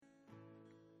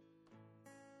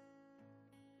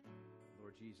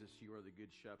Lord Jesus, you are the good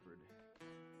shepherd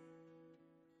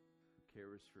who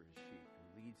cares for his sheep and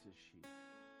leads his sheep.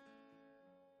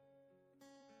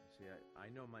 You say, I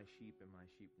know my sheep and my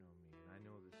sheep know me, and I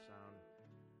know the sound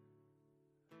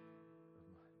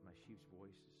of my sheep's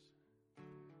voices.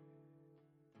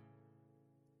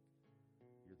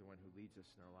 You're the one who leads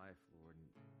us in our life, Lord, and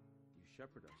you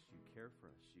shepherd us, you care for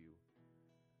us, you,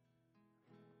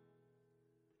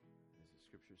 as the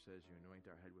scripture says, you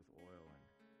anoint our head with oil, and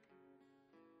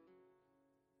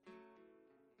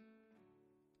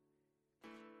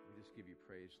we just give you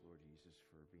praise, Lord Jesus,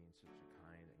 for being such a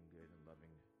kind and good and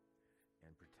loving and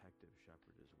protective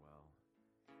shepherd as well.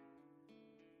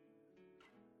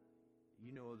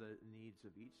 You know the needs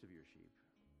of each of your sheep.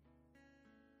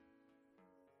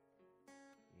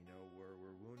 You know where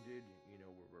we're wounded, you know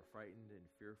where we're frightened and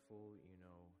fearful, you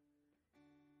know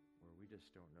where we just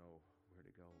don't know where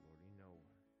to go, Lord. You know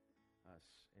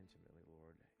us intimately,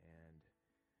 Lord, and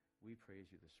we praise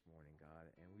you this morning,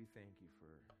 God, and we thank you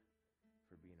for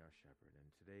being our shepherd. And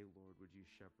today, Lord, would you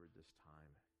shepherd this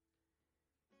time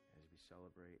as we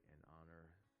celebrate and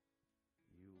honor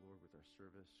you, Lord, with our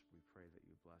service. We pray that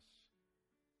you bless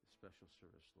the special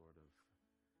service, Lord, of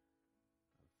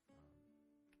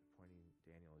appointing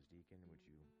Daniel as deacon. Would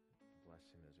you bless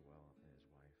him as well and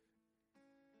his wife?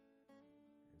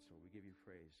 And so we give you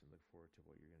praise and look forward to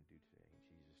what you're going to do today. In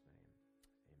Jesus' name,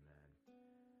 amen.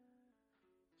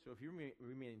 So if you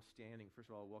remain standing,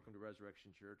 first of all, welcome to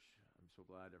Resurrection Church. I'm so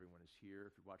glad everyone is here.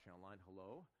 If you're watching online,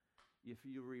 hello. If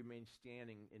you remain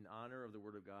standing in honor of the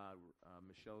Word of God,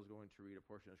 Michelle is going to read a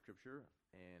portion of Scripture,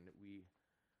 and we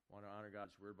want to honor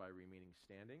God's Word by remaining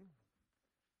standing.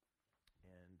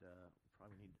 And we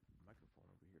probably need a microphone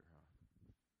over here, huh?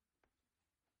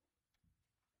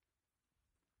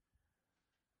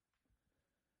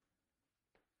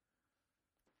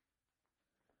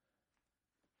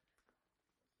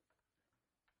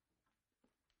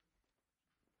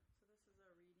 So this is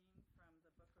a reading from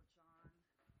the book of John,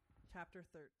 chapter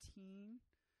 13,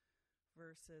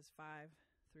 verses 5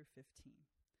 through 15.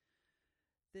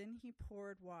 Then he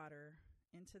poured water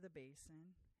into the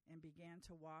basin and began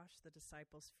to wash the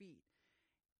disciples' feet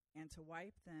and to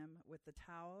wipe them with the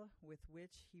towel with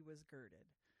which he was girded.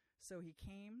 So he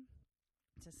came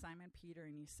to Simon Peter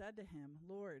and he said to him,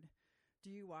 Lord, do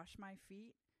you wash my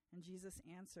feet? And Jesus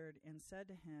answered and said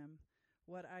to him,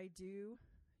 what I do,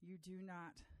 you do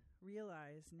not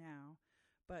realize now,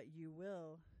 but you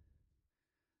will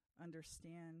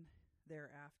understand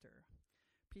thereafter.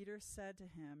 Peter said to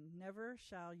him, never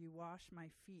shall you wash my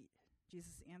feet.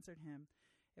 Jesus answered him,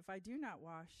 if I do not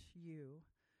wash you,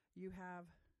 you have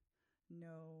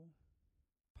no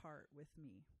part with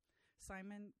me.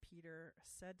 Simon Peter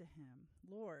said to him,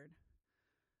 Lord,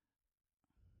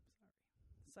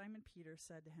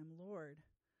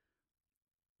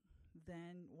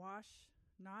 then wash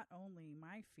not only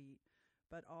my feet,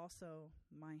 but also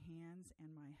my hands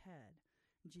and my head.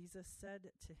 Jesus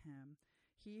said to him,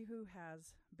 he who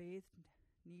has bathed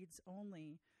needs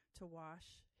only to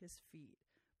wash his feet,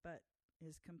 but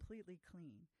is completely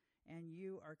clean. And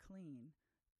you are clean,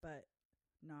 but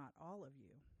not all of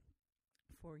you.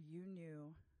 For you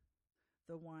knew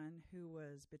the one who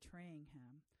was betraying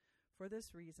him. For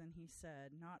this reason he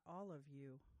said, not all of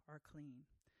you are clean.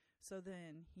 So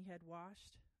then he had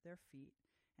washed their feet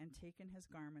and taken his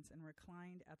garments and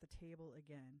reclined at the table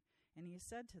again. And he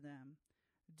said to them,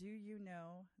 do you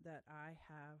know what I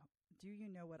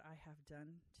have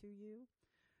done to you?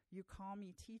 You call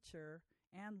me teacher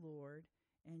and Lord,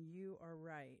 and you are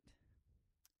right,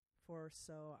 for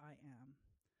so I am.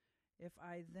 If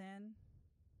I then,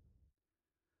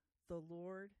 the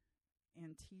Lord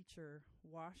and teacher,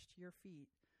 washed your feet,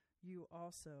 you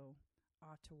also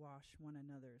ought to wash one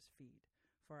another's feet.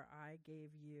 For I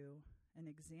gave you an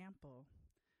example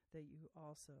that you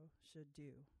also should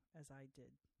do as I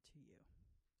did to you.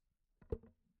 It's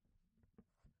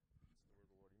the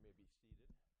word of the Lord. You may be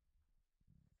seated.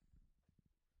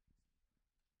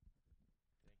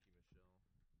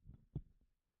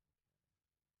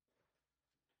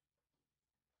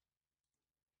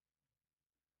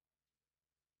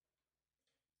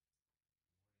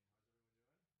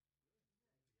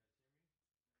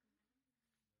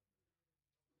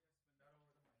 Thank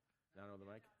you, Michelle. Down over the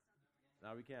mic?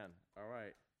 Now we can. All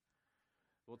right.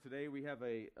 Well, today we have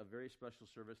a very special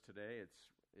service today.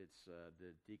 It's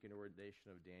the Deacon Ordination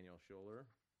of Daniel Scholler.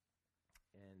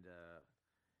 And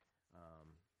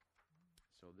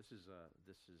so this is a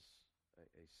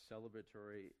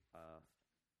celebratory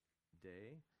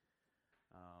day.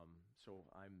 So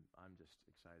I'm just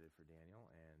excited for Daniel.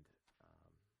 And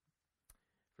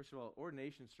First of all,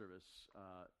 ordination service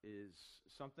is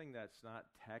something that's not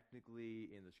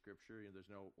technically in the Scripture. There's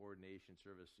no ordination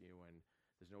service, when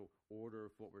there's no order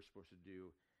of what we're supposed to do.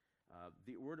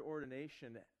 The word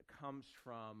ordination comes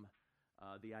from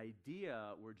the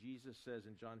idea where Jesus says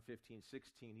in John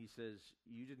 15:16, he says,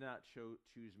 "You did not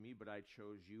choose me, but I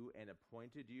chose you and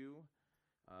appointed you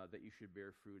that you should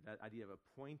bear fruit." That idea of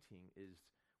appointing is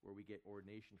where we get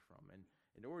ordination from.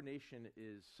 And ordination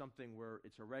is something where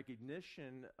it's a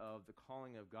recognition of the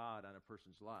calling of God on a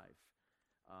person's life.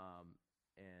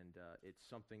 It's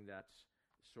something that's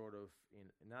sort of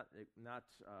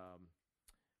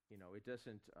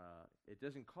it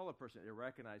doesn't call a person, it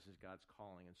recognizes God's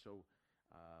calling. And so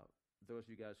those of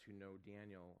you guys who know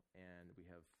Daniel, and we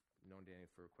have known Daniel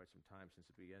for quite some time, since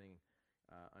the beginning,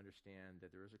 understand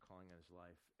that there is a calling on his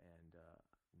life, and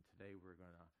today we're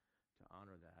going to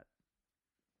honor that.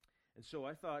 And so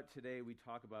I thought today we'd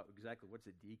talk about exactly what's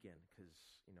a deacon, because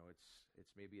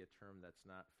it's maybe a term that's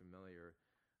not familiar.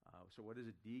 So what is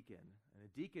a deacon? And a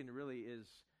deacon really is,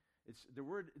 it's the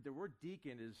word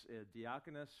deacon is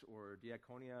diakonos or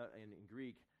diakonia in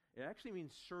Greek. It actually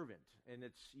means servant, and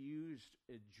it's used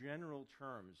in general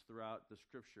terms throughout the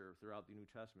Scripture, throughout the New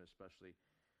Testament especially.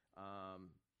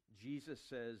 Jesus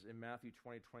says in Matthew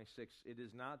 20:26, "It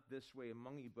is not this way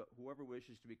among you, but whoever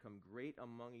wishes to become great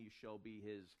among you shall be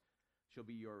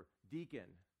your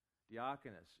deacon,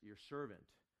 diakonos, your servant."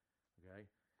 Okay?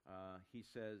 He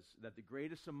says that the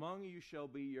greatest among you shall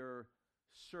be your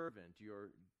servant,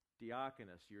 your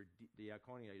diakonos, your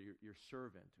diakonia, your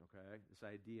servant. Okay? This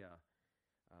idea.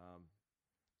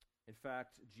 In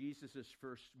fact, Jesus'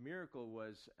 first miracle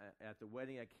was at the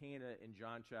wedding at Cana in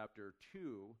John chapter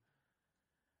 2.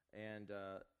 And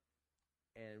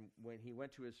when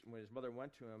his mother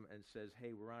went to him and says,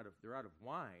 "Hey, they're out of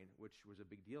wine," which was a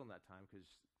big deal in that time because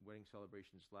wedding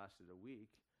celebrations lasted a week.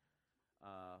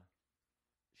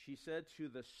 She said to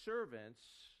the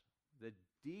servants, the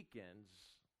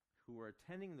deacons who were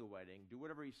attending the wedding, "Do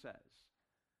whatever he says."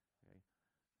 Okay?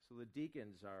 So the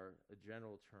deacons are a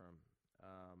general term.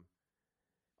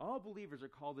 All believers are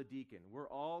called a deacon. We're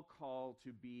all called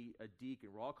to be a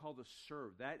deacon. We're all called to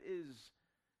serve. That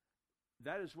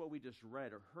is what we just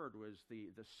read or heard, was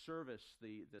the service,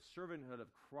 the servanthood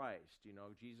of Christ.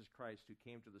 Jesus Christ, who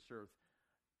came to this earth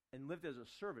and lived as a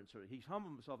servant. So he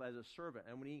humbled himself as a servant.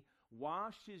 And when he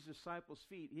washed his disciples'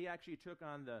 feet, he actually took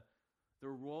on the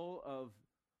role of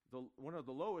one of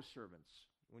the lowest servants.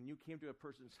 When you came to a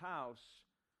person's house,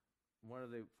 one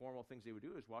of the formal things they would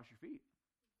do is wash your feet,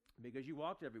 because you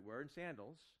walked everywhere in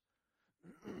sandals,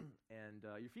 and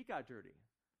your feet got dirty.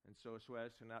 And so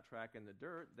as to not track in the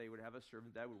dirt, they would have a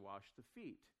servant that would wash the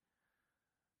feet.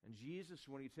 And Jesus,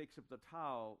 when he takes up the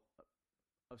towel,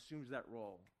 assumes that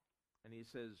role. And he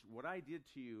says, "What I did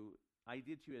to you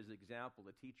as an example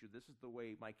to teach you, this is the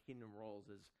way my kingdom rolls,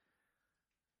 is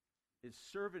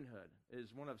servanthood,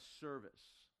 is one of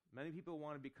service." Many people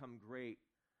want to become great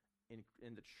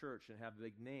in the church and have a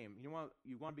big name. You want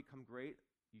to become great?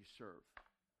 You serve.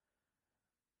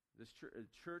 This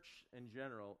church in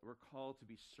general, we're called to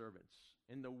be servants.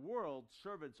 In the world,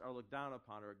 servants are looked down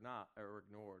upon or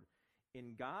ignored.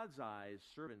 In God's eyes,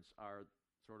 servants are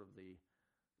sort of the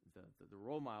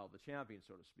role model, the champion,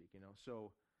 so to speak.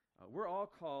 So we're all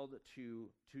called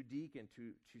to deacon,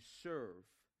 to serve,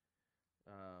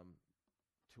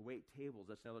 to wait tables.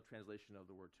 That's another translation of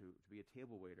the word to be a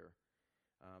table waiter.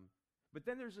 But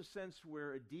then there's a sense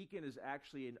where a deacon is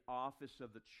actually an office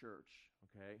of the church.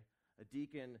 Okay, a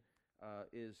deacon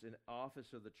is an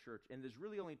office of the church, and there's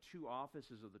really only two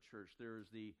offices of the church. There's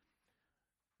the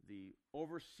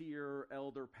overseer,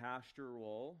 elder, pastor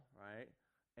role, right?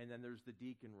 And then there's the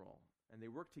deacon role, and they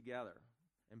work together,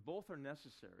 and both are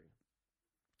necessary.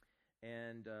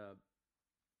 And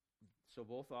so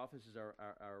both offices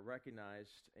are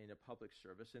recognized in a public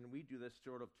service, and we do this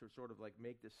to sort of like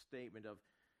make this statement of,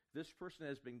 this person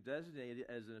has been designated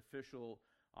as an official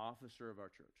officer of our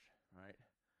church, right?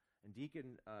 And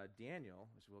Deacon Daniel,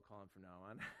 as we'll call him from now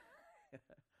on,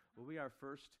 will be our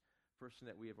first person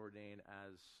that we have ordained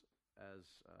as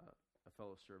a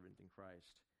fellow servant in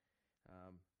Christ.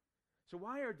 So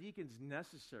why are deacons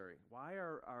necessary? Why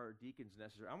are our deacons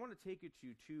necessary? I want to take you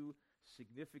to two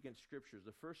significant scriptures.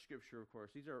 The first scripture, of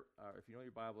course, these are, if you know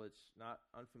your Bible, it's not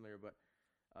unfamiliar, but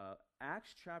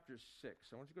Acts chapter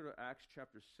 6. I want you to go to Acts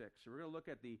chapter 6. So we're going to look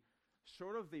at the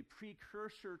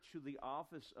precursor to the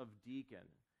office of deacon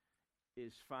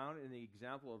is found in the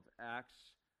example of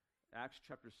Acts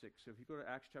chapter 6. So if you go to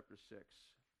Acts chapter 6.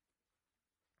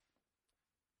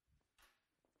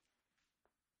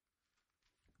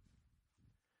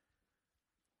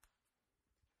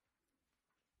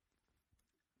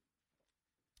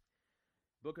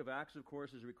 Book of Acts, of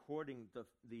course, is recording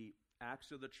the Acts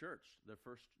of the church.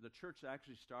 The church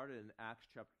actually started in Acts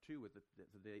chapter 2 with the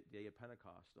day of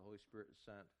Pentecost. The Holy Spirit is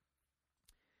sent.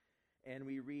 And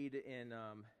we read in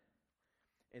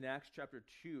Acts chapter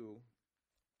 2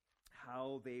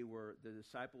 how the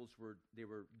disciples were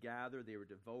gathered, they were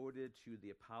devoted to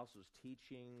the apostles'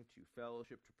 teaching, to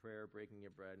fellowship, to prayer, breaking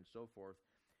of bread, and so forth.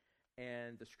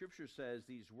 And the scripture says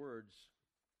these words,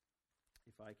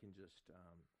 if I can just put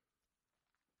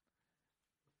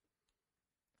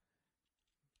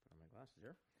on my glasses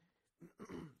here.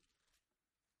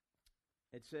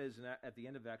 It says, at the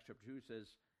end of Acts chapter 2, it says,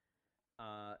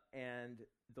 and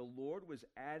the Lord was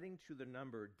adding to the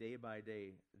number day by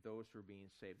day those who are being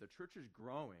saved. The church is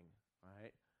growing,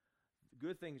 right?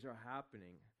 Good things are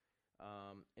happening.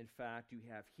 In fact, you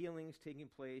have healings taking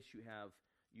place. You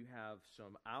have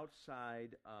some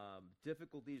outside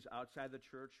difficulties outside the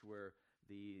church where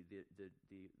the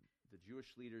Jewish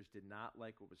leaders did not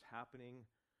like what was happening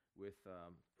with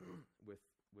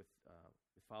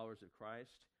followers of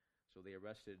Christ. So they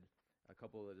arrested a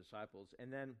couple of the disciples.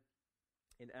 And then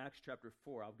in Acts chapter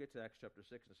 4, I'll get to Acts chapter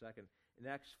 6 in a second. In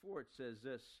Acts 4, it says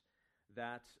this,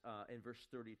 that in verse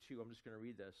 32, I'm just going to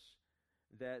read this,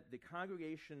 that the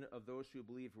congregation of those who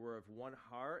believed were of one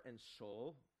heart and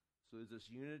soul. So there's this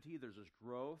unity, there's this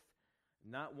growth.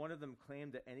 Not one of them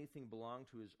claimed that anything belonged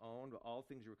to his own, but all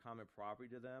things were common property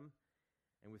to them.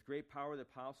 And with great power the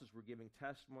apostles were giving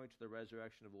testimony to the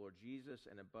resurrection of the Lord Jesus,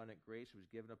 and abundant grace was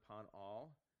given upon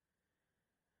all.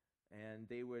 And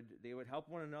they would help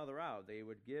one another out. They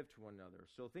would give to one another.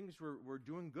 So things were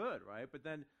doing good, right? But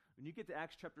then when you get to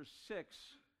Acts chapter 6,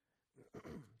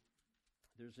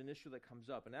 there's an issue that comes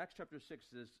up. In Acts chapter 6,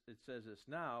 it says this,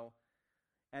 now,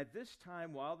 at this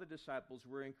time, while the disciples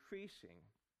were increasing,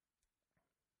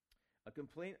 a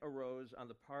complaint arose on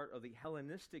the part of the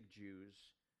Hellenistic Jews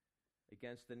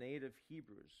against the native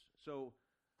Hebrews. So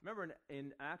remember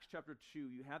in Acts chapter 2,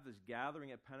 you have this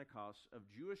gathering at Pentecost of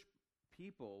Jewish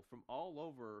people from all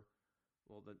over,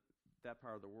 that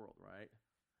part of the world, right?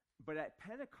 But at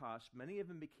Pentecost, many of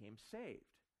them became saved.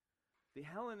 The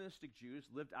Hellenistic Jews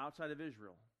lived outside of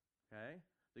Israel, okay?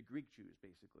 The Greek Jews,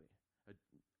 basically.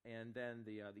 And then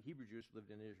the Hebrew Jews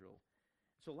lived in Israel.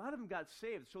 So a lot of them got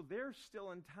saved. So they're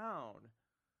still in town,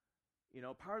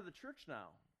 part of the church now.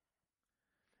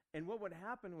 And what would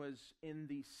happen was in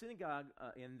the synagogue,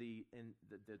 in the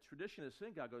tradition of the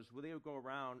synagogue was where they would go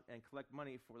around and collect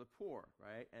money for the poor,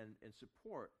 right, and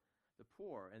support the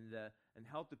poor and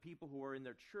help the people who are in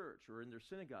their church or in their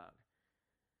synagogue.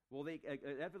 Well,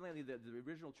 evidently the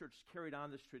original church carried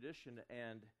on this tradition,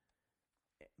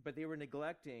 but they were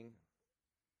neglecting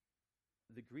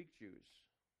the Greek Jews.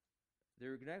 They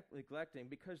were neglecting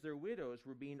because their widows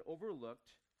were being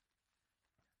overlooked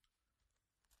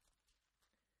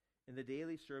in the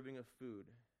daily serving of food.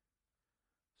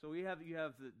 So you have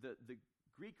the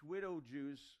Greek widow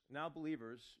Jews, now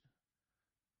believers,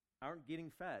 aren't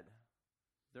getting fed.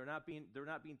 They're not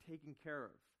being taken care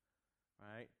of,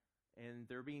 right? And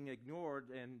they're being ignored,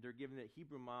 and they're giving the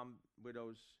Hebrew mom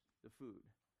widows the food.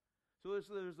 So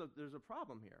there's a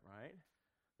problem here, right?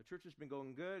 The church has been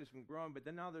going good, it's been growing, but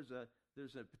then now there's a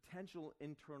potential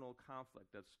internal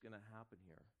conflict that's going to happen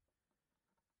here.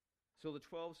 So the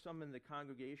 12 summoned the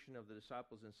congregation of the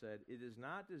disciples and said, "It is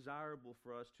not desirable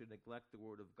for us to neglect the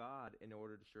word of God in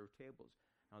order to serve tables."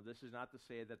 Now, this is not to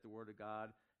say that the word of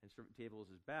God and serving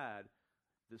tables is bad.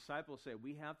 The disciples say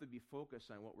we have to be focused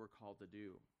on what we're called to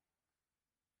do.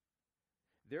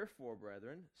 "Therefore,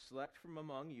 brethren, select from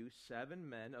among you 7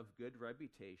 men of good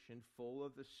reputation, full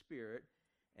of the Spirit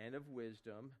and of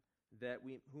wisdom, that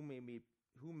we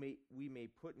may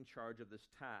put in charge of this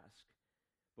task.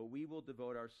 But we will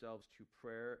devote ourselves to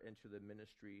prayer and to the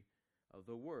ministry of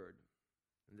the word."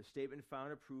 And the statement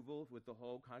found approval with the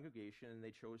whole congregation, and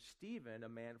they chose Stephen, a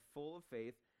man full of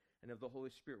faith and of the Holy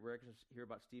Spirit. We're going to hear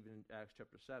about Stephen in Acts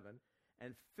chapter 7.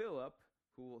 And Philip,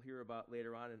 who we'll hear about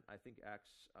later on in, I think,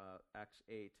 Acts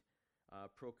 8.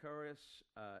 Prochorus,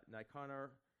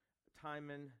 Nicanor,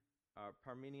 Timon,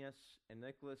 Parmenius, and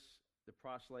Nicholas, the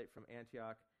proselyte from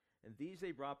Antioch. And these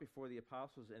they brought before the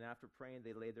apostles, and after praying,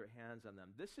 they laid their hands on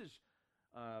them. This is,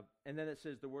 and then it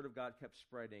says, the word of God kept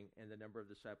spreading, and the number of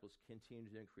disciples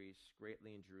continued to increase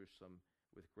greatly in Jerusalem,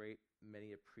 with great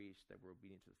many of priests that were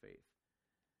obedient to the faith.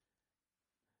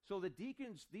 So the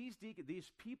deacons, these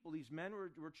people, these men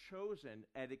were chosen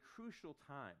at a crucial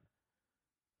time.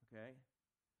 Okay?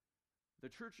 The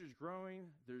church is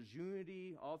growing, there's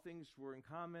unity, all things were in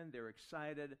common, they're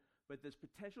excited, but this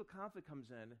potential conflict comes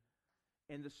in.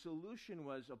 And the solution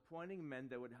was appointing men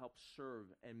that would help serve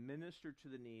and minister to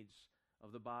the needs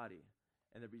of the body.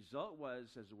 And the result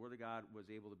was, as the Word of God was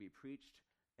able to be preached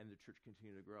and the church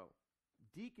continued to grow.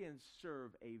 Deacons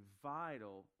serve a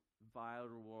vital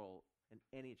role in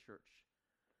any church.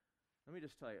 Let me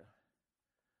just tell you,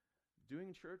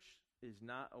 doing church is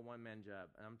not a one-man job.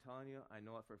 And I'm telling you, I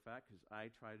know it for a fact because I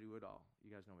try to do it all.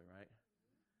 You guys know me, right?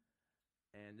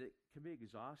 And it can be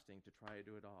exhausting to try to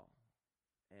do it all.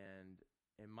 And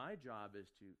my job is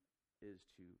to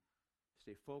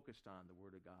stay focused on the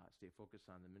Word of God, stay focused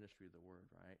on the ministry of the Word,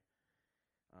 right?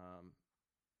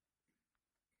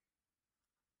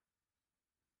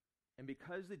 And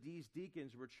because these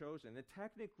deacons were chosen, and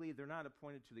technically they're not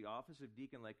appointed to the office of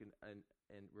deacon, like and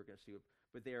we're going to see,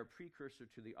 but they are a precursor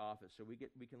to the office. So we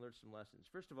can learn some lessons.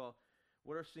 First of all,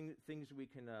 what are things we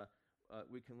can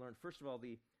learn? First of all,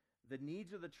 the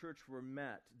needs of the church were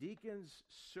met. Deacons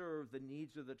serve the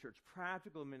needs of the church.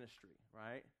 Practical ministry,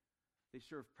 right? They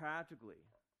serve practically.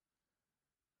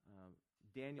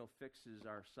 Daniel fixes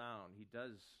our sound. He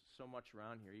does so much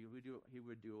around here. He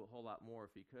would do a whole lot more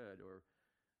if he could.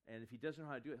 And if he doesn't know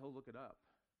how to do it, he'll look it up,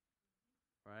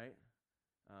 right?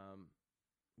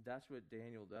 That's what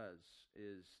Daniel does.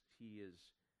 He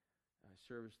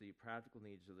serves the practical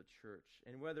needs of the church.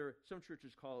 And whether some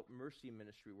churches call it mercy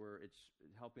ministry, where it's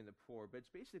helping the poor, but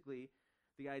it's basically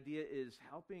the idea is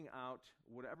helping out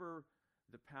whatever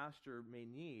the pastor may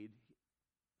need.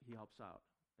 He helps out,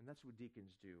 and that's what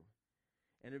deacons do.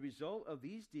 And the result of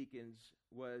these deacons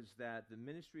was that the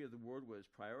ministry of the word was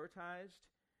prioritized,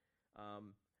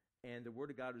 and the Word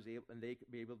of God was able, and they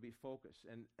could be able to be focused.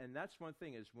 And that's one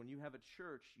thing, is when you have a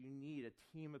church, you need a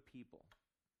team of people.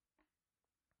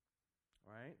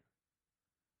 Right?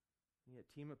 You need a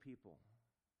team of people.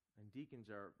 And deacons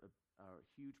are a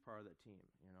huge part of that team,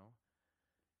 you know.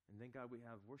 And thank God we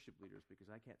have worship leaders,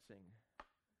 because I can't sing.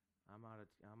 I'm out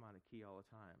of key all the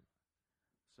time.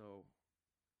 So,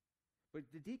 but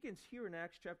the deacons here in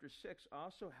Acts chapter 6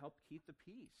 also helped keep the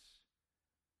peace.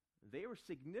 They were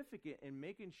significant in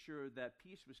making sure that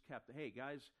peace was kept. Hey,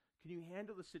 guys, can you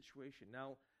handle the situation?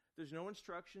 Now, there's no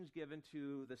instructions given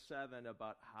to the 7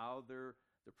 about how the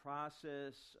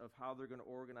process of how they're going to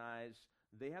organize.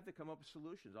 They have to come up with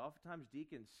solutions. Oftentimes,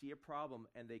 deacons see a problem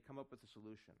and they come up with a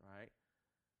solution, right?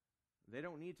 They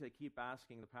don't need to keep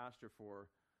asking the pastor for,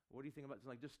 what do you think about this?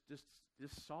 Like, just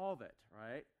solve it,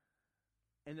 right?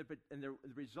 And the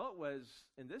result was,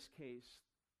 in this case,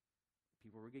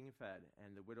 people were getting fed,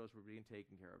 and the widows were being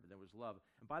taken care of, and there was love.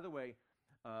 And by the way,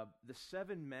 the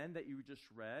 7 men that you just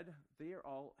read, they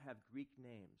all have Greek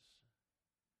names.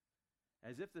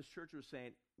 As if this church was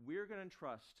saying, we're going to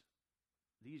entrust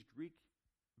these Greek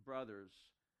brothers,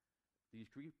 these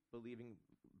Greek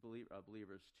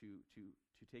believers to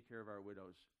take care of our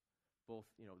widows, both,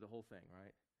 the whole thing,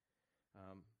 right?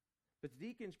 But the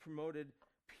deacons promoted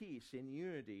peace and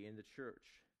unity in the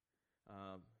church.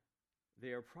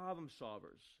 They are problem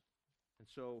solvers. And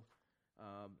so,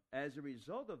 as a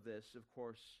result of this, of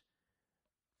course,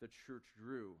 the church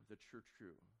grew.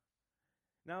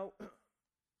 Now,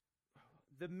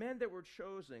 the men that were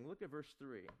chosen, look at verse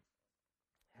 3,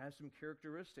 has some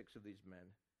characteristics of these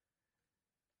men.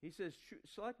 He says,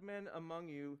 select men among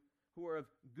you who are of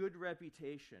good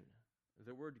reputation.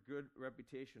 The word good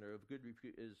reputation, or of good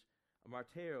repute, is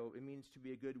marteo. It means to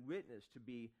be a good witness, to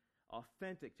be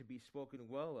authentic, to be spoken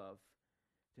well of,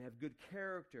 to have good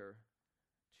character,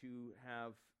 to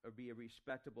have or be a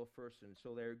respectable person.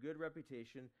 So they're good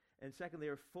reputation. And second, they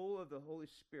are full of the Holy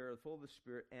Spirit, full of the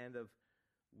Spirit and of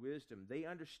wisdom. They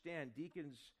understand,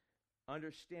 deacons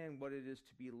understand what it is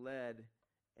to be led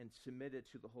and submitted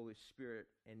to the Holy Spirit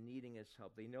and needing His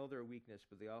help. They know their weakness,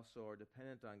 but they also are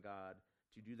dependent on God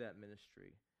to do that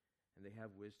ministry. And they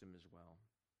have wisdom as well.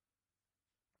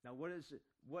 Now, what is it?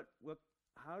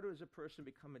 How does a person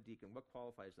become a deacon? What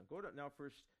qualifies them? Go to now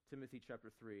 1 Timothy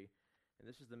chapter 3, and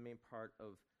this is the main part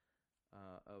of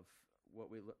what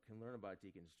we can learn about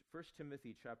deacons. 1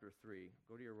 Timothy chapter 3,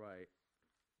 go to your right.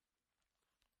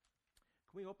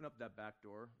 Can we open up that back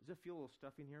door? Does it feel a little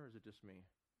stuffy in here, or is it just me?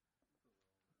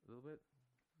 A little bit?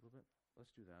 A little bit?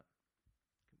 Let's do that.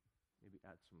 Maybe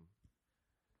add some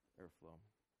airflow.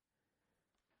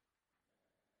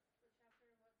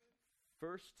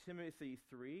 1 Timothy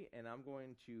 3, and I'm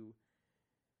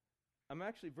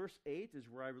actually, verse 8 is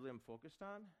where I really am focused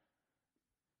on.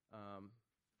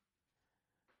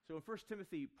 So in 1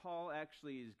 Timothy, Paul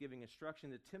actually is giving instruction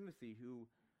to Timothy, who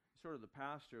is sort of the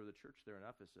pastor of the church there in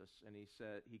Ephesus, and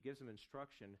he gives him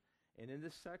instruction. And in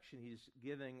this section, he's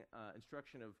giving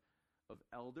instruction of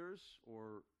elders,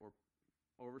 or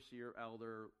overseer,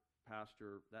 elder,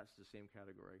 pastor, that's the same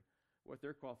category, what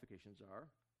their qualifications are.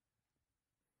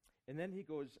 And then he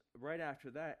goes, right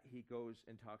after that, he goes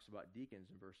and talks about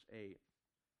deacons in verse 8.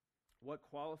 what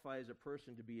qualifies a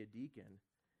person to be a deacon.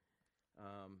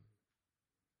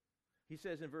 He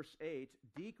says in verse 8,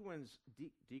 deacons,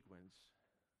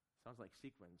 sounds like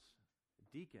sequins,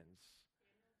 deacons.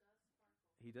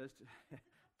 He does,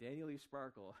 Daniel E.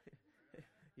 Sparkle.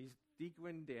 He's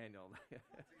Deacon Daniel.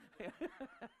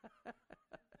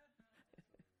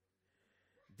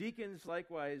 Deacons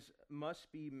likewise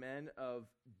must be men of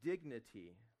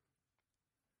dignity,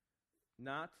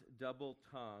 not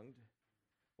double-tongued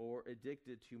or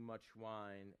addicted to much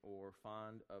wine or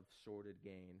fond of sordid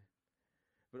gain,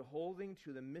 but holding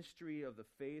to the mystery of the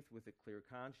faith with a clear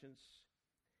conscience.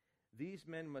 These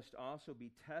men must also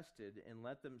be tested, and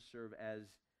let them serve as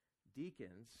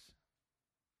deacons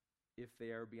if they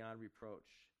are beyond reproach.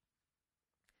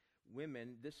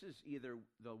 Women, this is either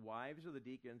the wives of the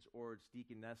deacons or it's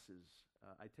deaconesses.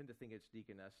 I tend to think it's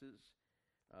deaconesses,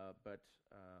 but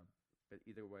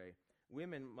either way.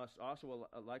 Women must also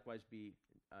likewise be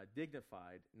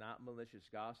dignified, not malicious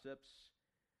gossips,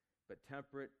 but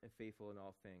temperate and faithful in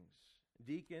all things.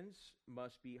 Deacons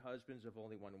must be husbands of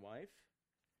only one wife,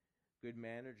 good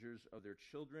managers of their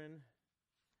children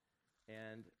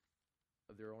and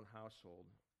of their own household.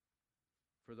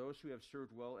 For those who have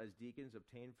served well as deacons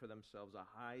obtain for themselves a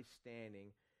high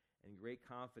standing and great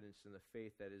confidence in the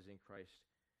faith that is in Christ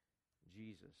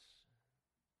Jesus.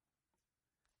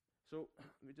 So,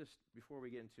 let me just, before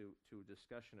we get into a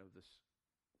discussion of this,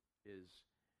 is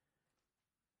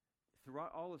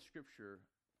throughout all of Scripture,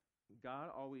 God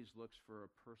always looks for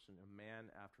a person, a man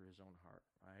after his own heart,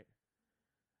 right?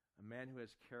 A man who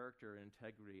has character and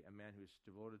integrity, a man who is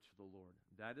devoted to the Lord.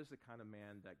 That is the kind of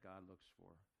man that God looks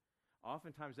for.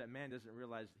 Oftentimes that man doesn't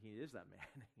realize that he is that man,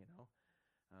 you know.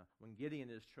 When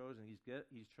Gideon is chosen, he's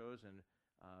chosen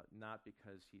not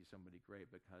because he's somebody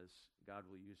great, because God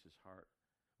will use his heart.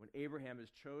 When Abraham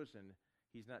is chosen,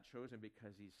 he's not chosen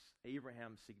because he's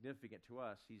Abraham's significant to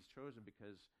us. He's chosen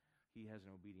because he has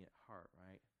an obedient heart,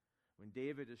 right? When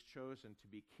David is chosen to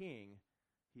be king,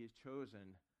 he is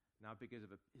chosen not because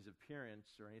of his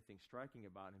appearance or anything striking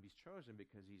about him. He's chosen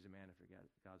because he's a man after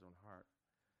God's own heart.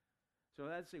 So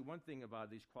I'd say one thing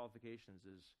about these qualifications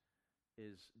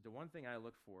is the one thing I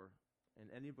look for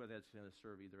in anybody that's going to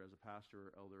serve either as a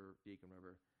pastor, elder, deacon,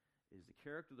 whatever, is the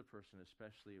character of the person,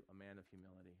 especially a man of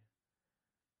humility.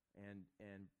 And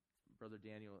Brother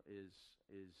Daniel is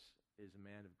a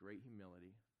man of great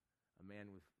humility, a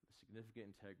man with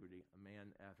significant integrity, a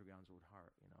man after God's own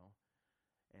heart, you know.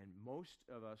 And most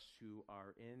of us who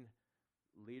are in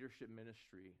leadership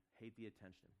ministry hate the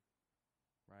attention,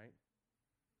 right?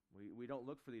 We don't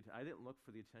look for I didn't look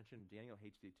for the attention. Daniel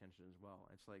hates the attention as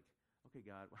well. It's like, okay,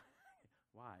 God,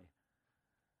 why?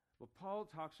 Well, Paul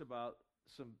talks about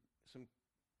some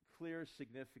clear,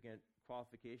 significant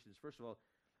qualifications. First of all,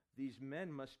 these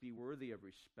men must be worthy of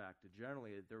respect.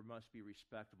 Generally, there must be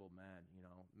respectable men, you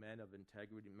know, men of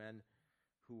integrity, men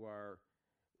who are,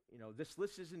 you know, this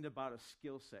list isn't about a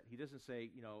skill set. He doesn't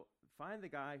say, you know, find the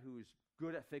guy who's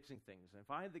good at fixing things and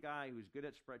find the guy who's good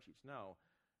at spreadsheets. No,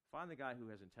 find the guy who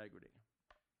has integrity,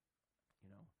 you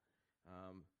know.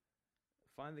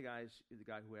 Find the guy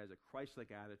who has a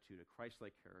Christ-like attitude, a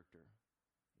Christ-like character,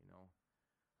 you know.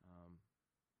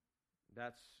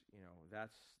 That's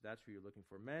who you're looking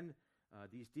for. Men,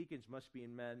 these deacons must be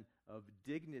men of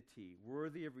dignity,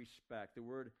 worthy of respect. The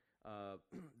word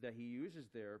that he uses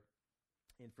there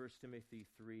in 1 Timothy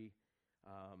 3:8,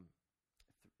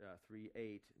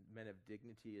 men of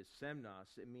dignity, is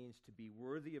semnos. It means to be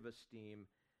worthy of esteem,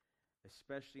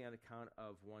 especially on account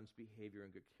of one's behavior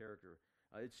and good character.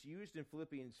 It's used in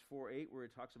Philippians 4:8, where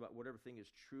it talks about whatever thing is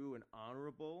true and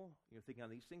honorable. You're thinking on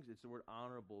these things, it's the word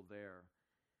honorable there.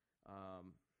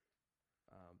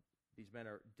 These men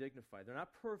are dignified. They're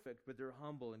not perfect, but they're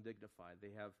humble and dignified.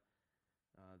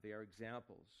 They are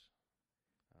examples.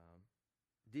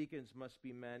 Deacons must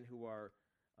be men who are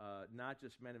not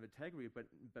just men of integrity,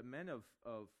 but men of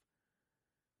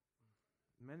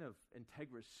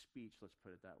integrous speech. Let's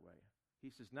put it that way. He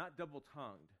says, not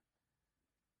double-tongued.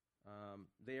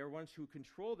 They are ones who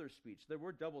control their speech. The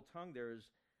word double-tongued there is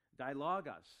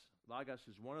dilogos. Logos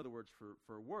is one of the words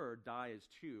for a word. Di is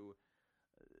two.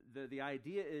 The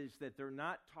idea is that they're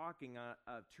not talking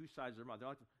two sides of their mouth.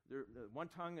 One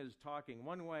tongue is talking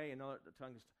one way, another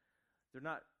tongue is. They're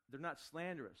not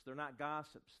slanderous. They're not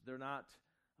gossips. They're not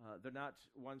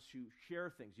ones who share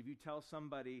things. If you tell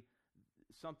somebody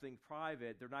something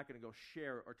private, they're not going to go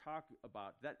share or talk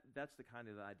about that. That's the kind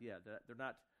of idea. They're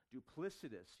not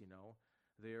duplicitous, you know.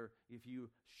 If you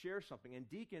share something, and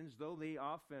deacons, though they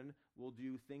often will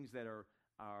do things that are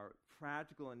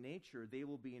practical in nature, they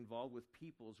will be involved with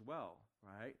people as well,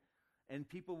 right? And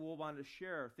people will want to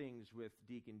share things with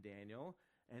Deacon Daniel,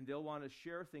 and they'll want to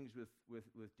share things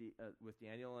with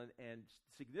Daniel and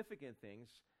significant things,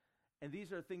 and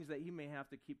these are things that he may have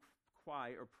to keep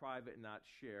quiet or private and not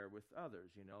share with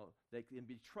others. They can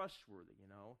be trustworthy.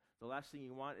 The last thing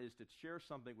you want is to share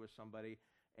something with somebody,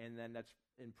 and then that's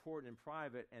important in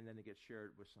private, and then it gets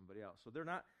shared with somebody else. So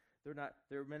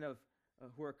they're men of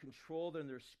who are controlled in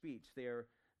their speech.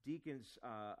 Deacons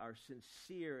are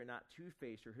sincere and not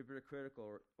two-faced or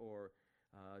hypocritical or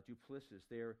duplicitous.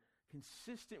 They're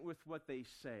consistent with what they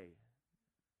say.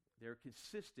 They're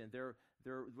consistent. They're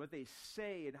what they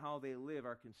say and how they live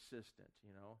are consistent.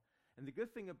 And the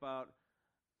good thing about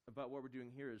what we're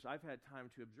doing here is I've had time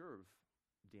to observe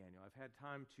Daniel. I've had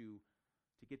time to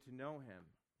get to know him,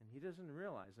 and he doesn't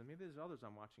realize, and maybe there's others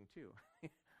I'm watching too.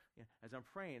 As I'm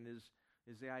praying,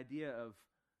 is the idea of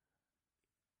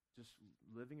just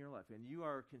living your life. And you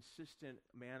are a consistent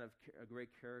man of a great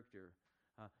character.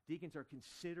 Deacons are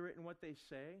considerate in what they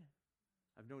say.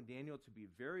 I've known Daniel to be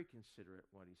very considerate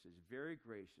in what he says, very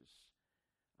gracious,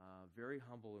 very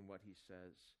humble in what he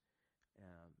says.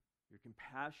 You're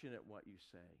compassionate in what you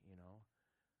say,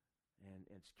 and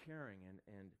it's caring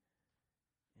and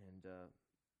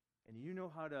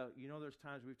how to, there's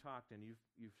times we've talked and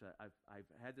you've said,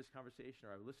 I've had this conversation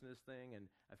or I've listened to this thing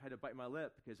and I've had to bite my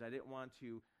lip because I didn't want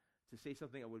to say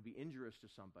something that would be injurious to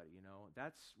somebody,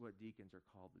 That's what deacons are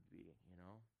called to be,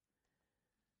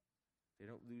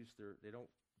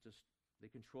 They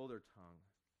control their tongue.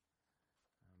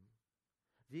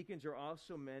 Deacons are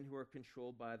also men who are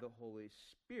controlled by the Holy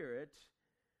Spirit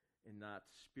and not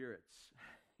spirits.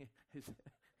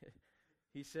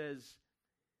 He says,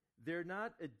 they're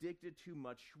not addicted to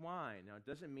much wine. Now, it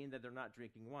doesn't mean that they're not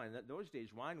drinking wine. In those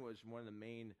days, wine was one of the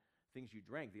main things you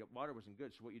drank. The water wasn't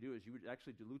good, so what you do is you would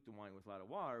actually dilute the wine with a lot of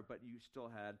water, but you still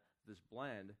had this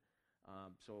blend.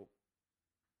 So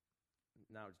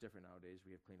now it's different nowadays.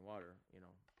 We have clean water.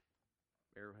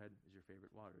 Arrowhead is your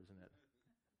favorite water, isn't it?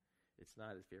 It's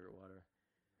not his favorite water.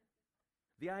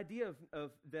 The idea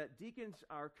of that deacons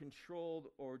are controlled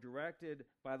or directed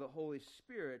by the Holy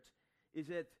Spirit is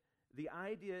that the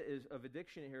idea of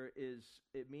addiction here is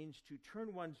it means to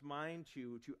turn one's mind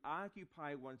to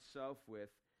occupy oneself with.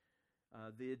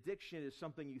 The addiction is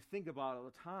something you think about all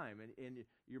the time, and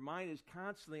your mind is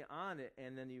constantly on it,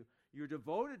 and then you're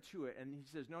devoted to it. And he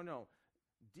says, no.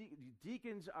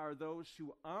 Deacons are those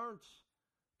who aren't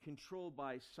controlled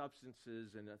by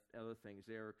substances and other things.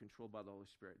 They are controlled by the Holy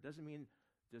Spirit. Doesn't mean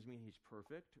he's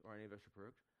perfect or any of us are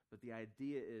perfect, but the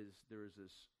idea is there is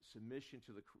this submission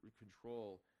to the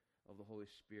control of the Holy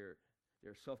Spirit.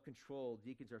 They're self-controlled.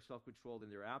 Deacons are self-controlled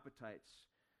in their appetites.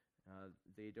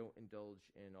 They don't indulge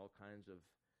in all kinds of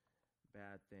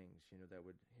bad things, that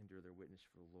would hinder their witness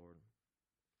for the Lord.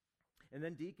 And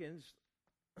then deacons,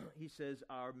 he says,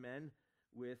 are men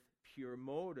with pure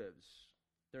motives.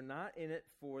 They're not in it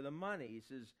for the money. He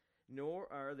says, nor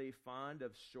are they fond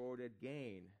of sordid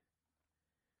gain.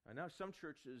 Now, some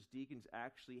churches, deacons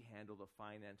actually handle the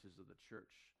finances of the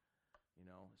church.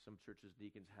 Some churches,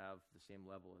 deacons have the same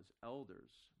level as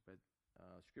elders, but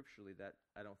scripturally, that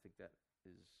I don't think that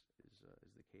is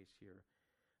the case here.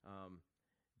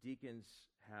 Deacons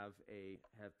have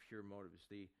pure motives.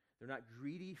 They're not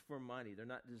greedy for money. They're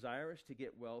not desirous to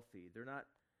get wealthy. They're not.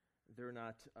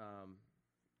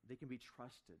 They can be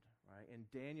trusted, right? And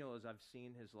Daniel, as I've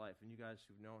seen his life, and you guys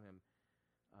who've known him,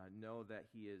 know that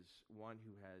he is one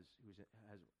who has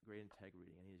great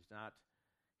integrity, and he's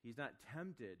not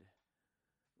tempted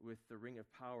with the ring of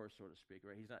power, so to speak,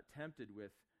 right? He's not tempted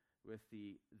with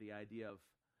the idea of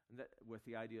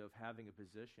having a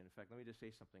position. In fact, let me just say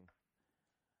something,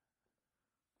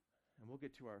 and we'll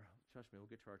get to our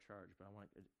charge, but I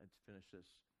want to finish this.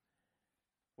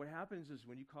 What happens is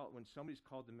when somebody's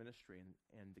called to ministry,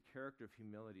 and the character of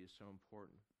humility is so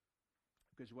important.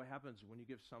 Because what happens when you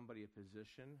give somebody a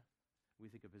position,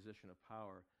 we think a position of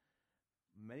power,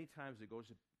 many times it goes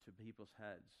to people's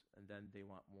heads, and then they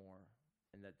want more,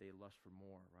 and that they lust for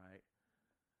more, right?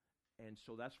 And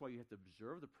so that's why you have to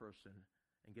observe the person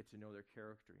and get to know their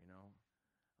character,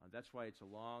 That's why it's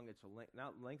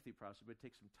not lengthy process, but it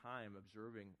takes some time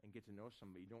observing and get to know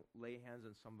somebody. You don't lay hands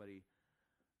on somebody.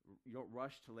 You don't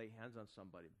rush to lay hands on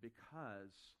somebody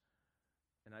because,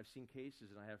 and I've seen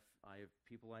cases, and I have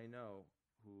people I know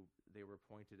who they were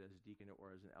appointed as a deacon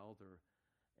or as an elder,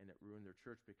 and it ruined their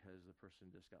church because the person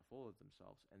just got full of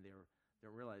themselves, and they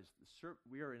don't realize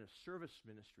we are in a service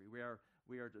ministry. We are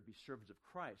to be servants of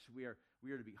Christ. We are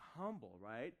to be humble,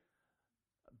 right?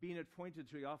 Being appointed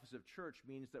to the office of church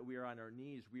means that we are on our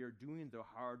knees. We are doing the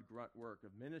hard grunt work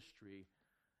of ministry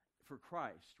for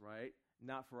Christ, right?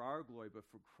 Not for our glory, but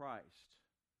for Christ.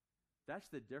 That's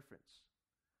the difference.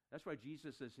 That's why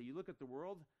Jesus says, so you look at the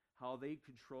world, how they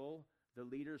control, the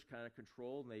leaders kind of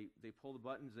control, and they pull the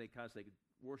buttons, they kind of say,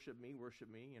 worship me,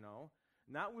 you know.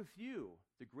 Not with you.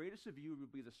 The greatest of you will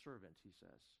be the servant, he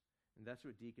says. And that's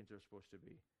what deacons are supposed to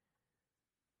be.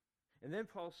 And then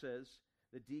Paul says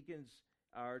the deacons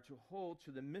are to hold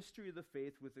to the mystery of the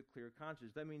faith with a clear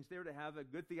conscience. That means they're to have a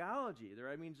good theology.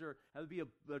 That means they're to be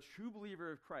a true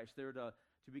believer of Christ. They're to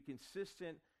be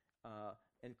consistent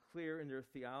and clear in their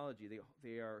theology. They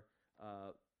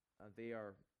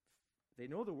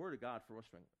know the Word of God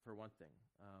for one thing.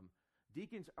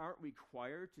 Deacons aren't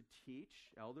required to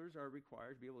teach. Elders are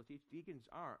required to be able to teach. Deacons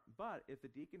aren't. But if the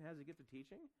deacon has a gift of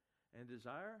teaching and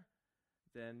desire,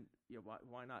 then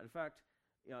why not? In fact,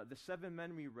 the 7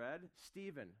 men we read,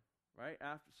 Stephen, right,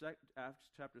 after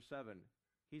chapter 7,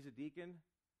 he's a deacon,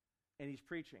 and he's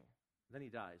preaching. Then he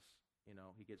dies. He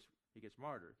gets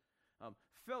martyred.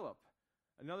 Philip,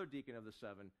 another deacon of the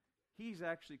 7, he's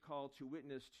actually called to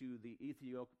witness to the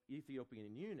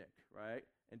Ethiopian eunuch, right,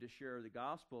 and to share the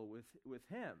gospel with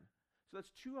him. So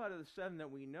that's 2 out of the 7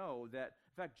 that we know that,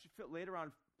 in fact, later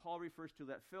on, Paul refers to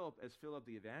that Philip as Philip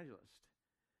the evangelist,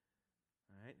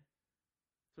 right?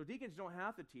 So deacons don't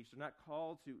have to teach. They're not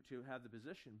called to have the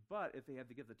position, but if they have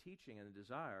the gift of teaching and the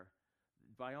desire,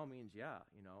 by all means,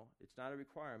 it's not a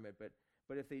requirement, but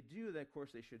if they do, then of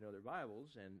course they should know their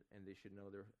Bibles and they should know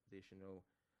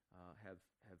have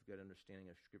good understanding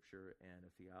of Scripture and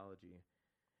of theology,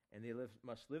 and they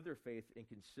must live their faith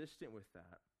inconsistent with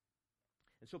that.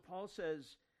 And so Paul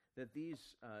says that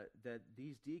these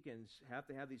deacons have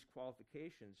to have these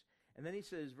qualifications, and then he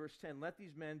says, verse 10, "Let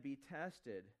these men be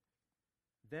tested,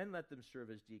 then let them serve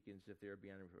as deacons if they are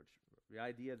beyond reproach." The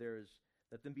idea there is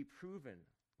let them be proven.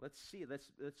 Let's see. Let's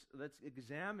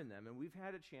examine them, and we've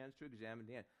had a chance to examine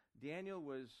Daniel. Daniel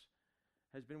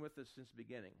has been with us since the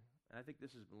beginning, and I think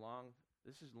this is long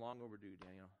overdue,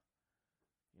 Daniel.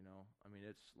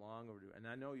 It's long overdue, and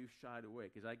I know you shied away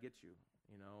because I get you.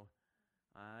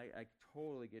 I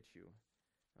totally get you,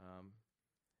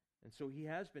 and so he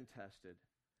has been tested.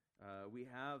 We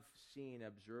have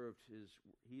observed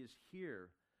he is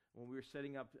here. When we were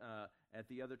setting up at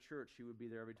the other church, he would be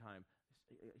there every time.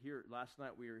 Here last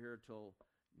night we were here till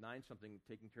 9-something,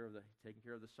 taking care of the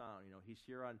sound. He's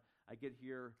here I get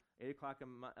here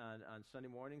 8:00 on Sunday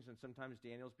mornings, and sometimes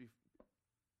Daniel's.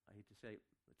 I hate to say,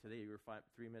 today you were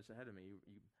 3 minutes ahead of me.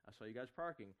 I saw you guys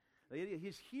parking.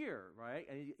 He's here, right?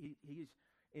 And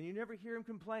and you never hear him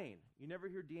complain. You never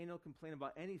hear Daniel complain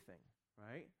about anything,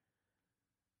 right?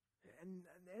 And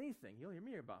anything. You'll hear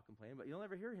me about complaining, but you'll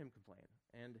never hear him complain.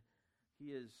 And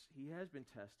he has been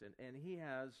tested, and he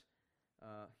has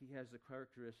the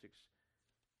characteristics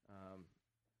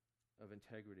of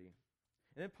integrity.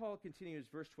 And then Paul continues,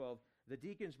 verse 12, "The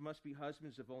deacons must be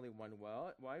husbands of only one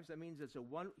wife." That means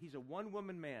he's a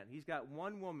one-woman man. He's got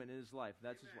one woman in his life.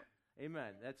 That's Amen. His wife.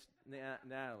 Amen. That's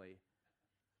Natalie.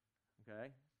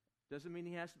 Okay? Doesn't mean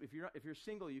he has to. If you're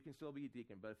single, you can still be a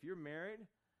deacon. But if you're married,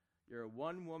 you're a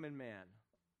one-woman man,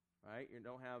 right? You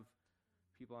don't have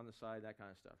people on the side, that kind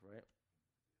of stuff, right?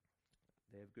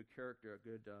 They have good character, a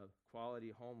good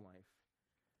quality home life.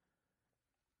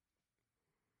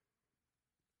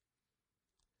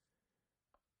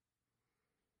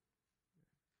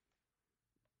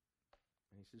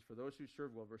 And he says, "For those who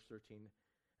serve well," verse 13,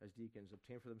 "as deacons,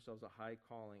 obtain for themselves a high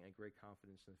calling and great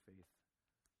confidence in the faith."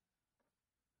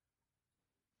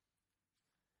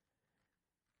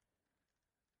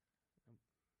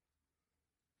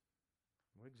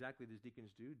 What exactly does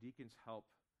deacons do? Deacons help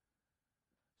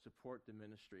support the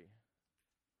ministry,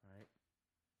 right?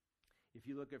 If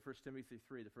you look at 1 Timothy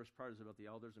 3, the first part is about the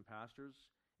elders and pastors,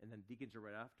 and then deacons are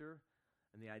right after.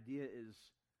 And the idea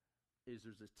is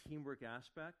there's this teamwork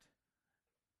aspect,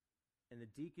 and the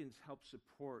deacons help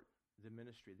support the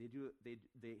ministry.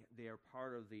 They are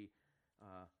part of the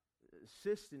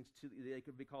assistants to. They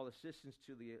could be called assistants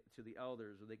to the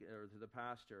elders or to the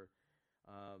pastor.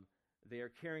 They are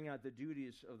carrying out the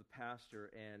duties of the pastor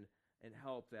and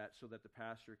help that so that the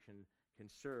pastor can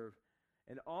serve.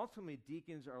 And ultimately,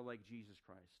 deacons are like Jesus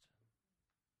Christ.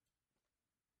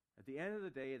 At the end of the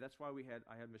day, that's why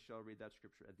I had Michelle read that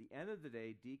scripture. At the end of the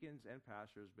day, deacons and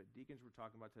pastors, but deacons we're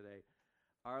talking about today,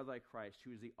 are like Christ,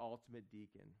 who is the ultimate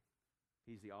deacon.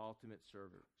 He's the ultimate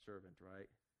servant, right?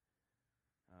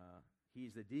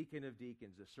 He's the deacon of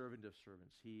deacons, the servant of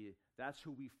servants. That's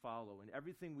who we follow. And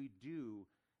everything we do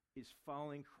is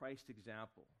following Christ's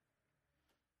example.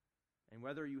 And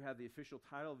whether you have the official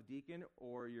title of deacon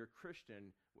or you're a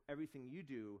Christian, everything you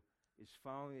do is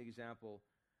following the example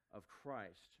of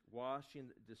Christ, washing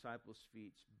the disciples'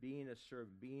 feet, being a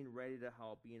servant, being ready to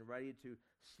help, being ready to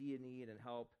see a need and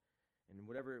help in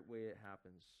whatever way it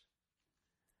happens.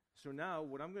 So now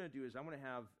what I'm going to do is I'm going to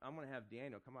have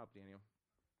Daniel come up, Daniel.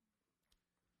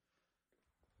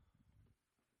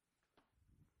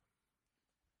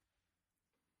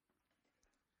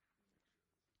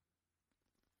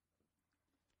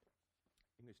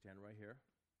 You can stand right here.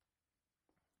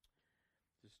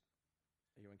 Just,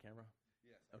 are you on camera?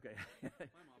 Yes. Okay. My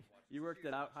mom's watching. You worked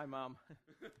it out. Hi, Mom.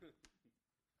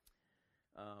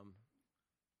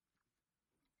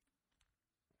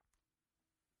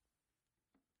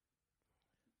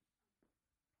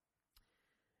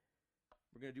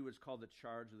 We're going to do what's called the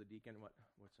charge of the deacon. What's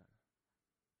that?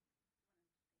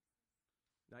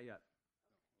 Not yet.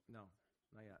 No,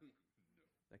 not yet.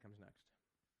 That comes next.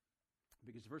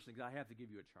 Because the first thing, I have to give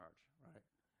you a charge, right?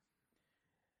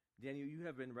 Daniel, you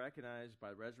have been recognized by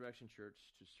Resurrection Church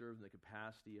to serve in the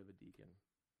capacity of a deacon.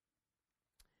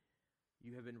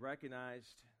 You have been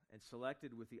recognized and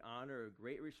selected with the honor and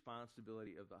great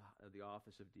responsibility of the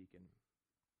office of deacon.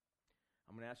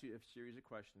 I'm going to ask you a series of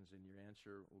questions, and your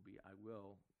answer will be, I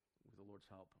will, with the Lord's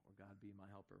help, or God be my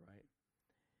helper, right?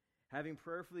 Having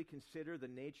prayerfully considered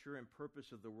the nature and purpose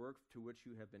of the work to which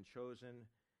you have been chosen,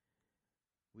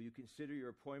 will you consider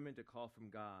your appointment a call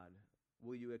from God?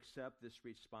 Will you accept this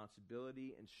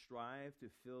responsibility and strive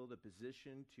to fill the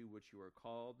position to which you are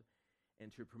called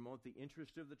and to promote the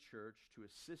interest of the church, to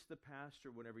assist the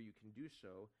pastor whenever you can do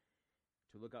so,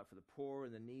 to look out for the poor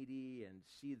and the needy and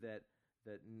see that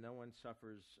no one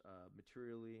suffers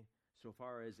materially so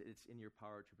far as it's in your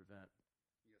power to prevent?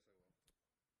 Yes, I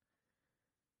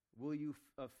will. Will you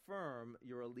affirm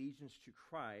your allegiance to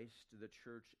Christ, the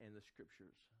church, and the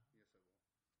scriptures? Yes, I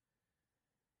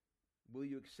will. Will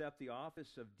you accept the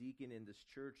office of deacon in this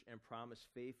church and promise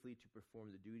faithfully to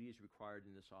perform the duties required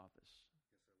in this office? Yes,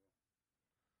 I will.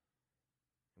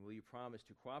 And will you promise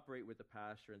to cooperate with the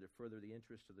pastor and to further the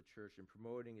interest of the church in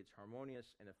promoting its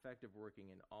harmonious and effective working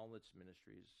in all its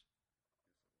ministries? Yes,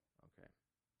 I will. Okay.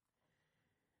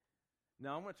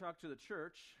 Now I'm going to talk to the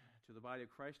church, to the body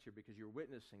of Christ here, because you're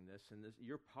witnessing this, and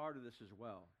you're part of this as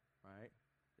well, right?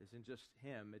 It isn't just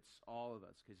him, it's all of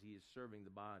us, because he is serving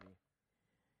the body.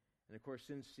 And of course,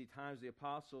 since the times of the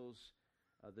apostles,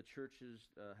 the churches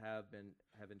have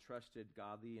entrusted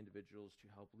godly individuals to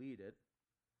help lead it,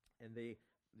 and the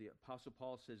Apostle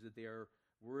Paul says that they are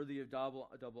worthy of double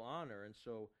honor, and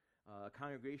so a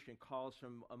congregation calls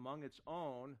from among its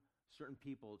own certain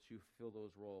people to fill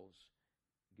those roles,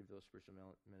 give those spiritual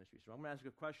ministries. So I'm going to ask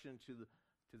a question to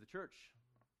the church,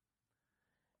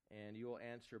 and you will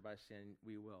answer by saying,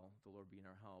 "We will. The Lord be in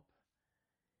our help."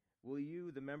 Will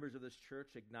you, the members of this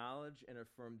church, acknowledge and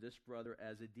affirm this brother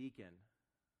as a deacon?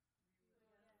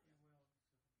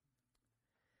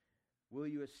 Will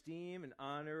you esteem and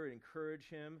honor and encourage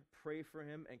him, pray for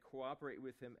him, and cooperate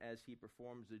with him as he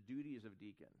performs the duties of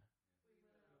deacon?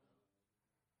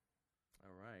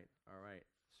 All right, all right.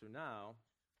 So now,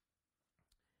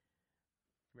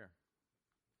 come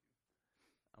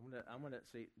here. I'm gonna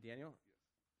say, Daniel,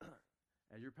 Yes.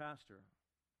 as your pastor,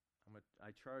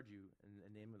 I charge you in the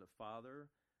name of the Father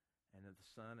and of the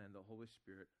Son and the Holy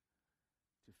Spirit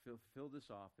to fill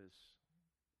this office,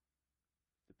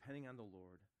 depending on the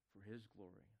Lord, for his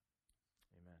glory.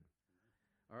 Amen.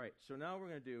 All right, so now what we're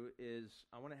going to do is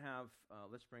I want to have,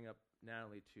 let's bring up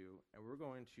Natalie too, and we're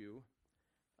going to,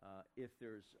 if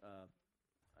there's,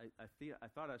 I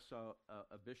thought I saw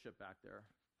a bishop back there.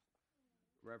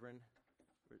 Reverend,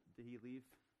 did he leave?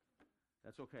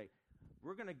 That's okay.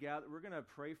 We're going to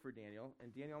pray for Daniel,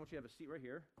 and Daniel, I want you to have a seat right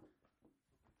here.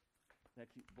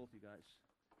 Next, both you guys.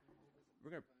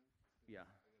 We're going to, yeah.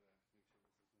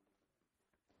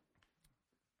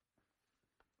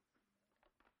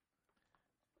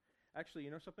 Actually,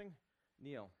 you know something?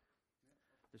 Neil,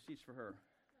 the seat's for her.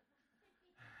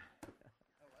 I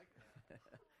like that.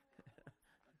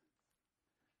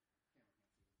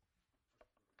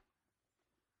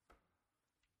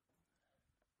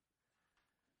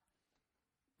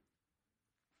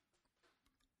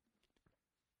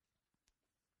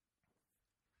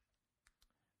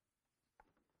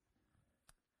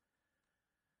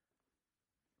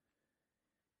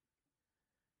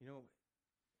 You know,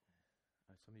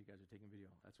 some of you guys are taking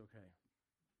video. That's okay.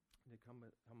 They come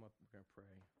up. We're going to pray.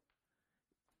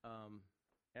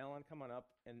 Alan, come on up,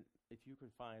 and if you could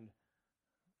find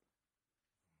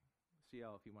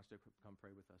CL, if he wants to come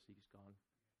pray with us. He's gone.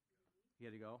 He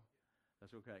had to go?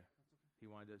 That's okay. He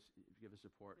wanted to give us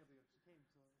support.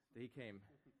 He came.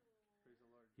 Praise the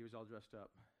Lord. He was all dressed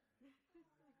up.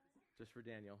 Just for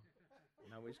Daniel.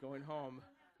 Now he's going home.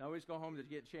 Now he's going home to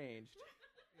get changed.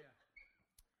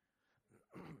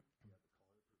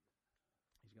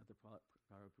 He's got the collar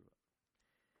approval.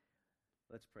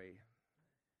 Let's pray.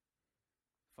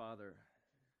 Father,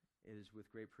 it is with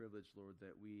great privilege, Lord,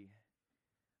 that we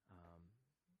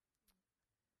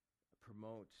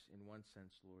promote, in one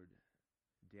sense, Lord,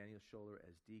 Daniel Scholler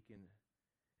as deacon,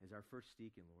 as our first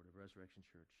deacon, Lord, of Resurrection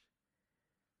Church.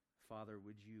 Father,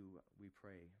 would you, we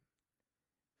pray,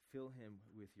 fill him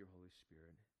with your Holy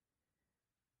Spirit.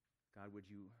 God, would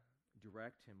you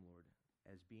direct him, Lord,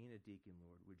 as being a deacon,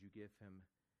 Lord? Would you give him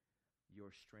your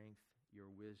strength,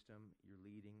 your wisdom, your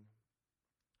leading?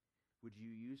 Would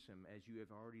you use him, as you have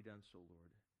already done so,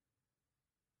 Lord,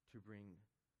 to bring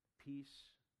peace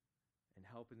and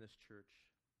help in this church,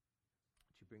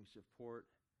 to bring support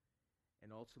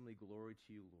and ultimately glory to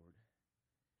you, Lord.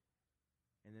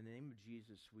 In the name of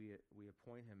Jesus, we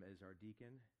appoint him as our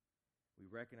deacon. We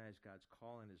recognize God's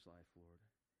call in his life, Lord.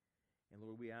 And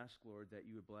Lord, we ask, Lord, that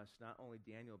you would bless not only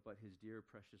Daniel, but his dear,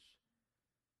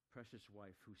 precious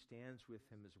wife who stands with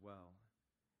him as well.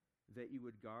 That you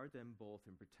would guard them both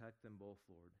and protect them both,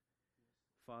 Lord.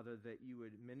 Yes. Father, that you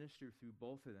would minister through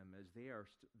both of them as they are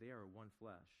one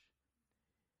flesh.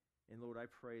 And Lord, I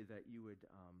pray that you would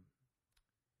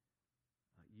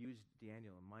use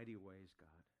Daniel in mighty ways,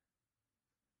 God.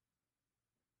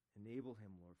 Enable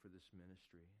him, Lord, for this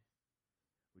ministry.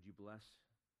 Would you bless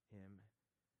him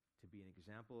to be an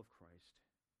example of Christ?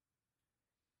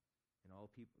 And all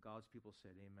God's people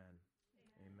said, amen.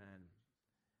 Amen.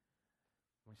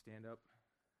 Want to stand up?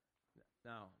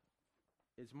 Now,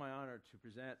 it's my honor to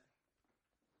present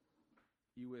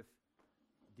you with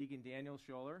Deacon Daniel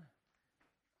Scholler.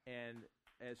 And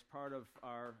as part of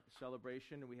our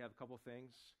celebration, we have a couple things.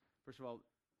 First of all,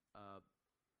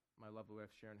 my lovely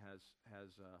wife Sharon has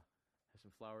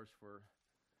some flowers for.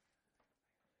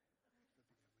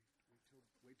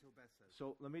 Wait till Beth says.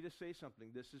 So let me just say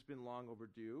something. This has been long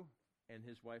overdue, and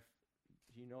his wife,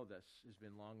 you know this, has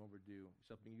been long overdue.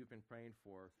 Something you've been praying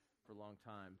for a long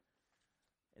time.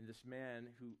 And this man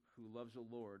who loves the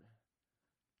Lord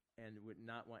and would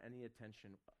not want any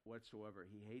attention whatsoever.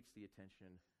 He hates the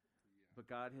attention. But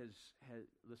God has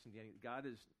listen, Danny, God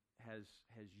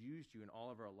has used you in all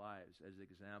of our lives as an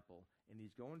example, and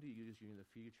he's going to use you in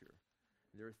the future.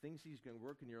 There are things he's going to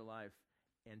work in your life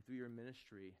and through your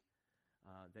ministry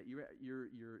that you're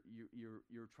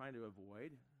trying to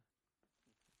avoid,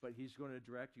 but he's going to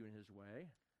direct you in his way.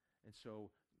 And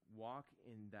so walk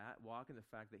in the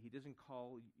fact that he doesn't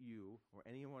call you or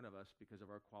any one of us because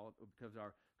we're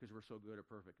so good or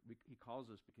perfect. He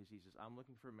calls us because he says, I'm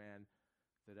looking for a man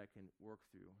that I can work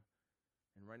through.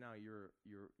 And right now you're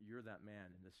that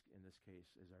man in this case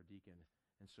as our deacon.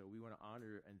 And so we want to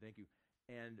honor and thank you.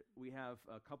 And we have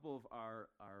a couple of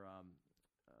our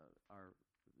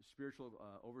spiritual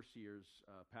overseers,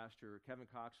 Pastor Kevin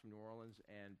Cox from New Orleans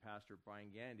and Pastor Brian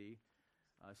Gandy,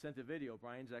 sent a video.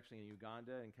 Brian's actually in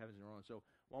Uganda and Kevin's in New Orleans. So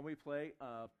while we play,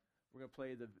 we're going to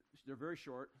play they're very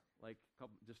short,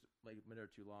 just like a minute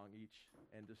or two long each,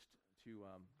 and just to.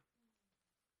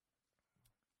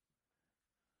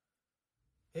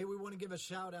 Hey, we want to give a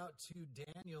shout out to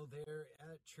Daniel there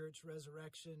at Church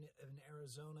Resurrection in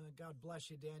Arizona. God bless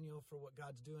you, Daniel, for what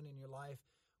God's doing in your life.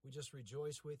 We just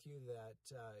rejoice with you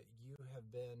that you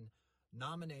have been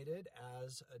nominated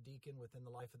as a deacon within the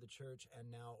life of the church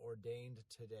and now ordained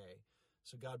today.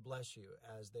 So God bless you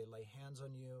as they lay hands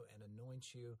on you and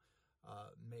anoint you.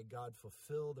 May God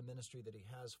fulfill the ministry that he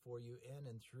has for you in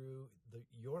and through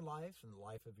your life and the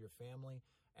life of your family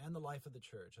and the life of the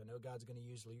church. I know God's going to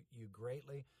use you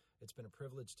greatly. It's been a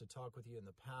privilege to talk with you in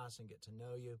the past and get to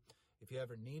know you. If you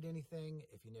ever need anything,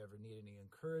 if you ever need any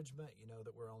encouragement, you know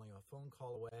that we're only a phone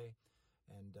call away.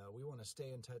 And we want to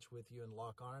stay in touch with you and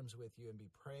lock arms with you and be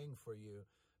praying for you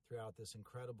throughout this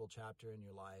incredible chapter in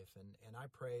your life. And I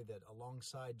pray that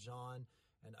alongside John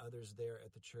and others there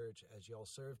at the church, as y'all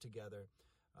serve together,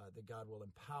 that God will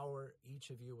empower each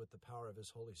of you with the power of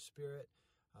his Holy Spirit.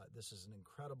 This is an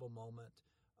incredible moment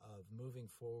of moving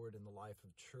forward in the life of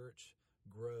church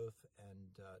growth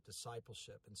and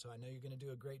discipleship. And so I know you're going to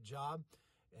do a great job,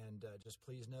 and just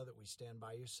please know that we stand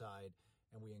by your side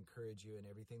and we encourage you in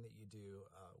everything that you do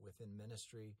within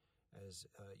ministry as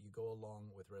you go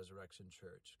along with Resurrection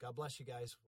Church. God bless you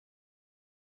guys.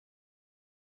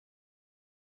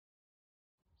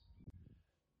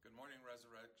 Good morning,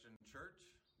 Resurrection Church.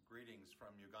 Greetings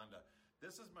from Uganda.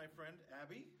 This is my friend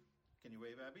Abby. Can you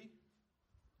wave, Abby?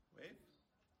 Wave.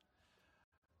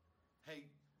 Hey,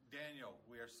 Daniel,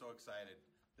 we are so excited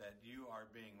that you are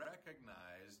being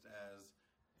recognized as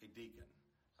a deacon.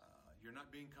 You're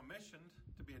not being commissioned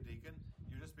to be a deacon.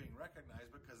 You're just being recognized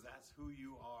because that's who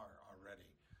you are already.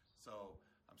 So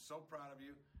I'm so proud of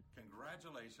you.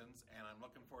 Congratulations, and I'm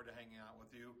looking forward to hanging out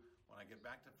with you when I get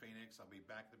back to Phoenix. I'll be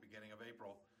back at the beginning of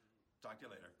April. Talk to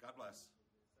you later. God bless.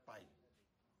 Bye.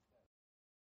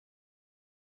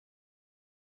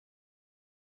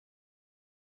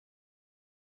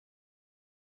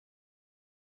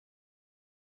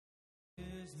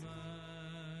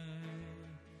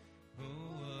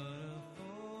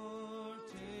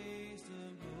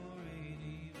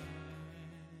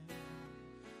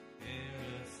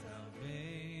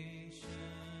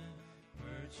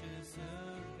 righteousness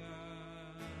of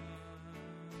God,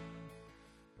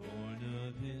 born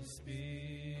of His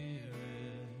Spirit,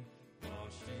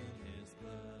 washed in His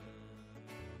blood.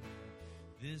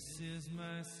 This is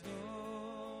my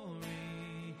story,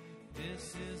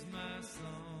 this is my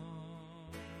song,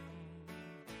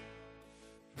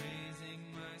 praising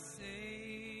my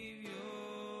Savior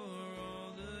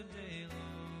all the day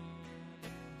long.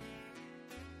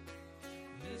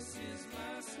 This is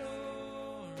my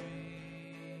story,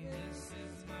 this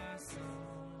is my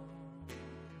song,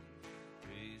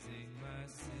 praising my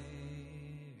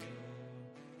Savior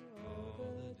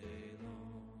all the day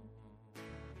long,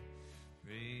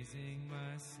 praising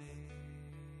my Savior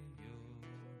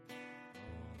all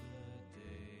the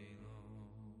day long.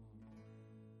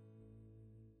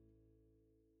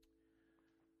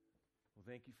 Well,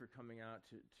 thank you for coming out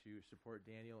to support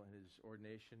Daniel and his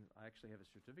ordination. I actually have a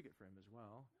certificate for him as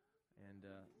well. And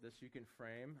this you can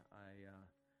frame.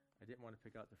 I didn't want to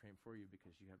pick out the frame for you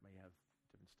because you may have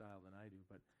different style than I do,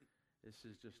 but this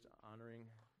is just honoring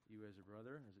you as a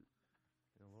brother, as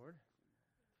in the Lord.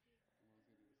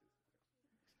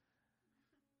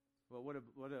 Well,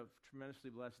 what a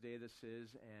tremendously blessed day this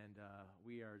is, and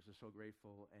we are just so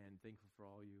grateful and thankful for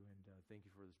all you, and thank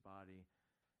you for this body.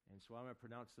 And so I'm going to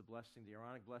pronounce the blessing, the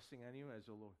Aaronic blessing on you, as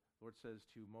the Lord says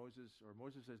to Moses, or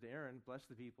Moses says to Aaron, bless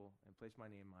the people and place my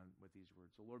name on with these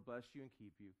words. The Lord bless you and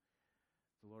keep you.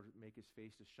 The Lord make his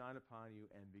face to shine upon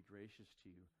you and be gracious to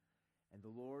you. And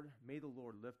may the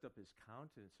Lord lift up his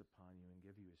countenance upon you and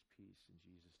give you his peace in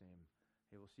Jesus' name.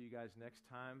 Hey, we'll see you guys next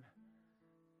time.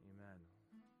 Amen.